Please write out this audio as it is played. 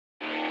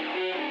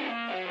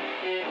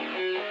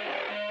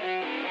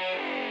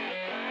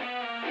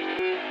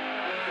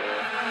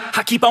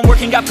I keep on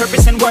working, got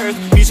purpose and worth.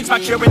 Music's my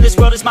cure and this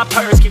world is my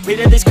purse. Get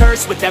rid of this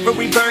curse with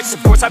every verse.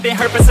 Of course I've been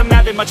hurt but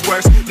somehow they're much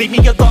worse. Leave me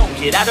alone,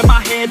 get out of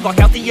my head. Block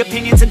out the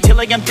opinions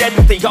until I am dead.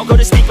 They all go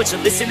to sleep but you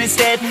listen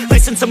instead.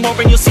 Listen some more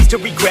and you'll cease to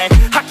regret.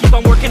 I keep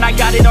on working, I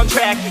got it on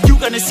track. You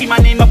gonna see my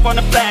name up on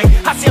a flag.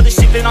 I sail this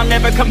ship and I'll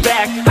never come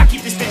back. I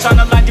keep this bitch on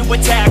the line to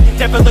attack.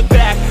 Never look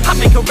back, I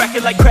make a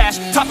record like Crash.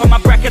 Top of my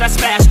bracket I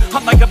smash,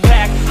 I'm like a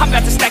pack. I'm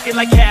about to stack it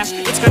like cash.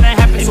 It's gonna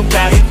happen so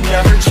fast. I've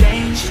never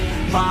changed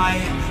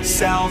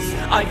myself,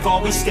 I've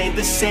always stayed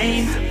the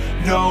same,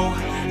 no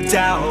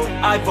doubt.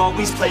 I've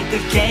always played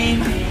the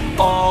game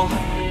all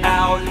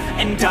out,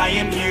 and I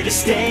am here to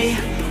stay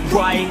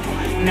right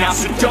now.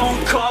 So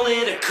don't call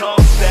it a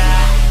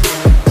comeback.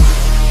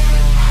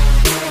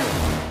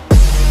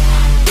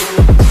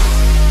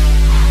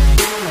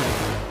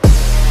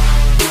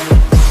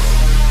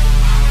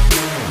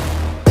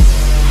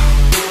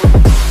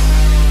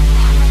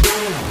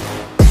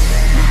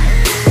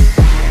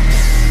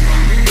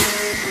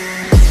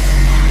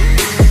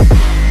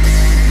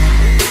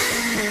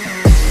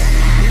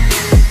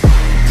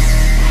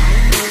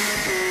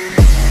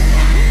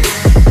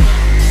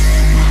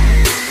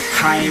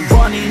 I ain't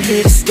running,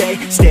 here to stay.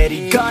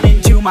 Steady gunning,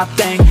 do my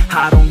thing.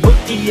 I don't look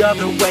the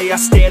other way, I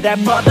stare that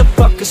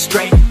motherfucker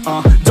straight.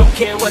 Don't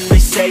care what they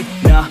say,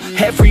 nah,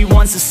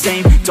 everyone's the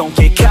same. Don't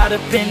get caught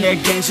up in their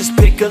games, just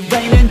pick a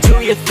lane and do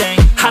your thing.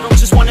 I don't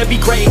just wanna be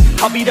great,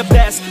 I'll be the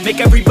best.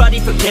 Make everybody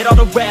forget all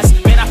the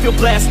rest. Man, I feel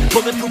blessed,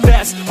 bulletproof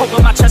vest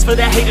over my chest for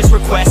that haters'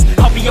 request.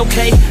 I'll be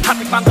okay, I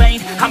pick my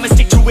lane. I'ma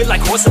stick to it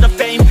like horse of the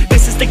fame.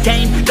 This is the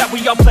game that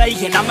we all play,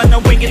 and I'm gonna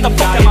win it the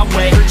fuck out my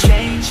way.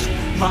 Change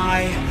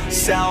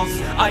myself,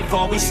 I've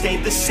always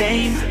stayed the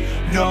same,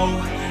 no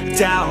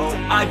doubt.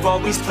 I've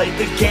always played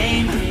the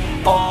game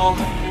all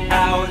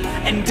out,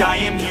 and I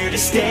am here to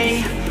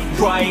stay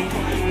right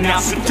now.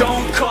 So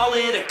don't call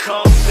it a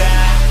call.